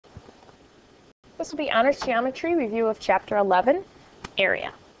This will be Honors Geometry review of Chapter 11,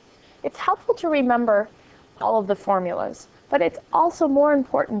 Area. It's helpful to remember all of the formulas, but it's also more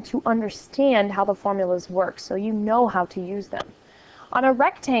important to understand how the formulas work so you know how to use them. On a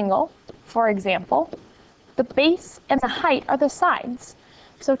rectangle, for example, the base and the height are the sides.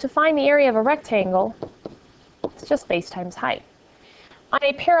 So to find the area of a rectangle, it's just base times height. On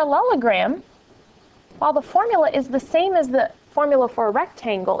a parallelogram, while the formula is the same as the formula for a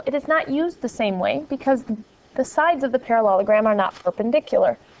rectangle, it is not used the same way because the sides of the parallelogram are not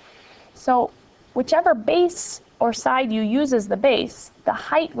perpendicular. So whichever base or side you use as the base, the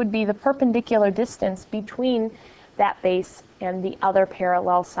height would be the perpendicular distance between that base and the other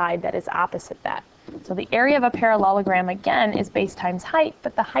parallel side that is opposite that. So the area of a parallelogram, again, is base times height,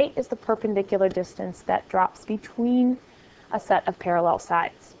 but the height is the perpendicular distance that drops between a set of parallel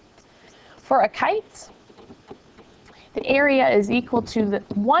sides. For a kite, the area is equal to the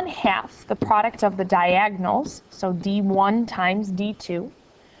 1/2 the product of the diagonals, so D1 times D2.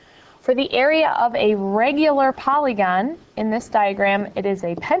 For the area of a regular polygon, in this diagram it is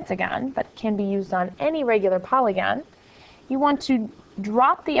a pentagon, but can be used on any regular polygon, you want to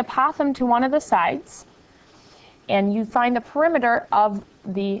drop the apothem to one of the sides, and you find the perimeter of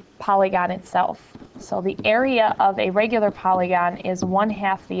the polygon itself. So the area of a regular polygon is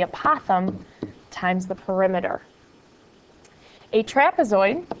 1/2 the apothem times the perimeter. A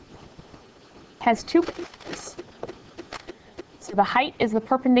trapezoid has two bases. So the height is the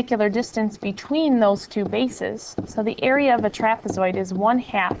perpendicular distance between those two bases. So the area of a trapezoid is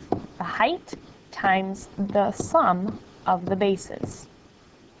 1/2 the height times the sum of the bases.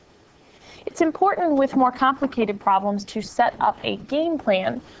 It's important with more complicated problems to set up a game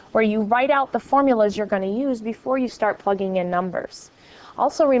plan where you write out the formulas you're going to use before you start plugging in numbers.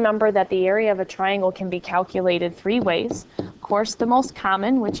 Also remember that the area of a triangle can be calculated 3 ways. Of course, the most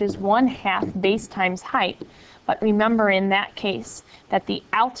common, which is 1/2 base times height, but remember in that case that the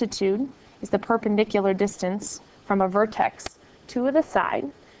altitude is the perpendicular distance from a vertex to the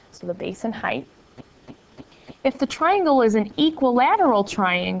side, so the base and height. If the triangle is an equilateral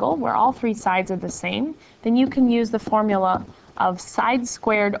triangle, where all 3 sides are the same, then you can use the formula of side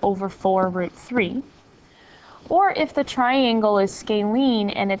squared over 4 root 3. Or if the triangle is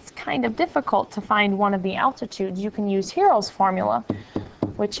scalene and it's kind of difficult to find one of the altitudes, you can use Heron's formula,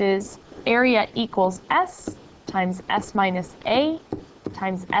 which is area equals S times S minus A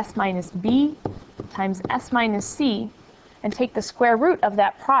times S minus B times S minus C, and take the square root of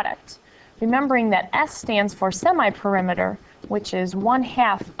that product, remembering that S stands for semi-perimeter, which is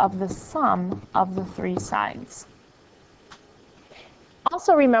 1/2 of the sum of the 3 sides.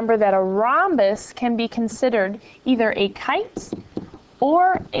 Also remember that a rhombus can be considered either a kite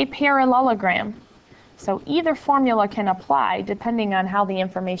or a parallelogram. So either formula can apply depending on how the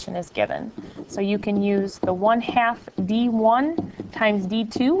information is given. So you can use the 1/2 D1 times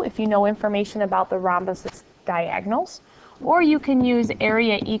D2 if you know information about the rhombus's diagonals, or you can use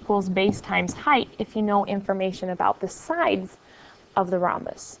area equals base times height if you know information about the sides of the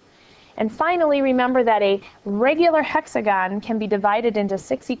rhombus. And finally, remember that a regular hexagon can be divided into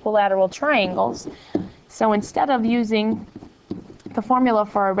 6 equilateral triangles. So instead of using the formula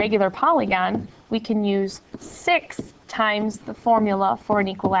for a regular polygon, we can use 6 times the formula for an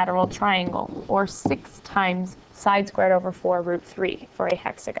equilateral triangle, or 6 times side squared over 4 root 3 for a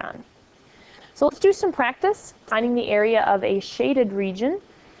hexagon. So let's do some practice finding the area of a shaded region.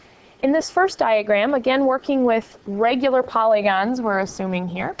 In this first diagram, again working with regular polygons we're assuming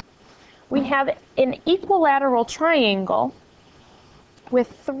here, we have an equilateral triangle with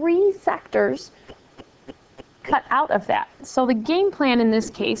 3 sectors cut out of that. So the game plan in this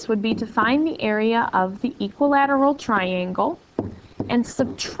case would be to find the area of the equilateral triangle and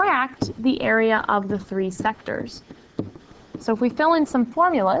subtract the area of the 3 sectors. So if we fill in some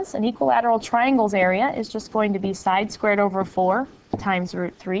formulas, an equilateral triangle's area is just going to be side squared over 4 times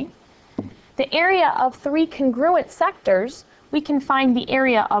root 3. The area of 3 congruent sectors, we can find the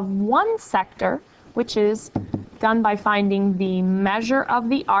area of 1 sector, which is done by finding the measure of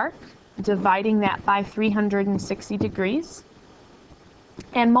the arc, dividing that by 360 degrees,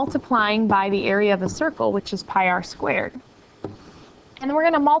 and multiplying by the area of a circle, which is pi r squared. And we're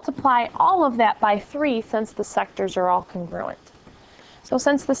going to multiply all of that by 3 since the sectors are all congruent. So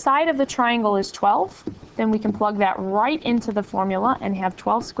since the side of the triangle is 12, then we can plug that right into the formula and have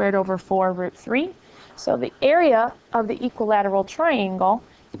 12 squared over 4 root 3. So the area of the equilateral triangle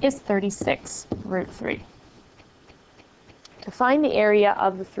is 36 root 3. To find the area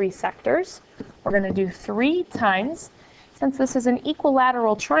of the 3 sectors, we're going to do 3 times, since this is an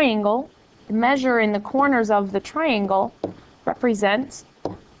equilateral triangle, the measure in the corners of the triangle represents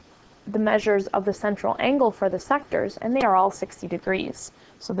the measures of the central angle for the sectors, and they are all 60 degrees.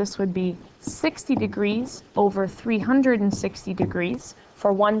 So this would be 60 degrees over 360 degrees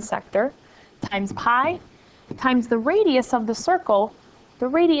for one sector, times pi, times the radius of the circle. The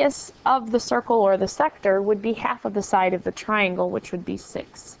radius of the circle or the sector would be half of the side of the triangle, which would be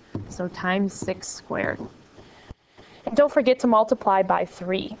 6. So times 6 squared. And don't forget to multiply by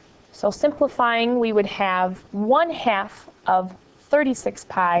 3. So simplifying, we would have 1/2 of 36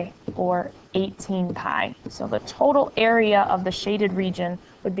 pi, or 18 pi. So the total area of the shaded region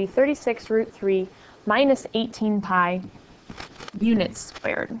would be 36 root 3 minus 18 pi units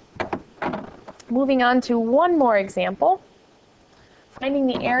squared. Moving on to one more example, finding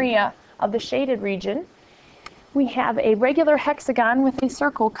the area of the shaded region. We have a regular hexagon with a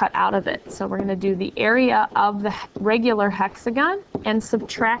circle cut out of it. So we're going to do the area of the regular hexagon and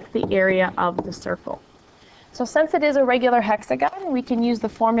subtract the area of the circle. So since it is a regular hexagon, we can use the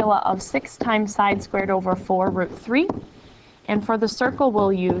formula of 6 times side squared over 4 root 3. And for the circle,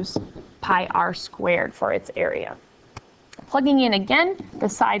 we'll use pi r squared for its area. Plugging in again, the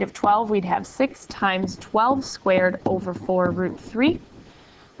side of 12, we'd have 6 times 12 squared over 4 root 3,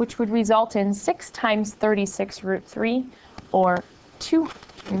 which would result in 6 times 36 root 3, or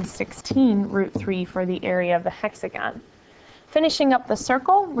 216 root 3 for the area of the hexagon. Finishing up the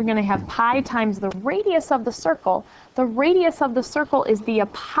circle, we're going to have pi times the radius of the circle. The radius of the circle is the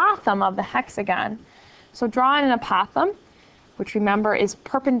apothem of the hexagon. So draw an apothem, which remember is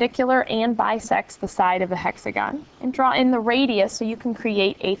perpendicular and bisects the side of the hexagon. And draw in the radius so you can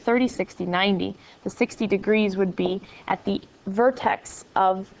create a 30, 60, 90. The 60 degrees would be at the vertex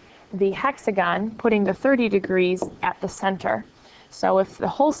of the hexagon, putting the 30 degrees at the center. So if the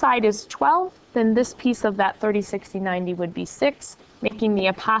whole side is 12, then this piece of that 30, 60, 90 would be 6, making the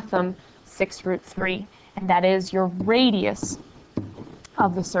apothem 6 root 3. And that is your radius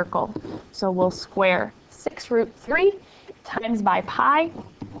of the circle. So we'll square 6 root 3 times by pi,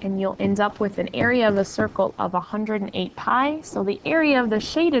 and you'll end up with an area of a circle of 108 pi. So the area of the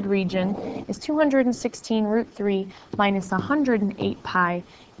shaded region is 216 root 3 minus 108 pi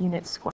units squared.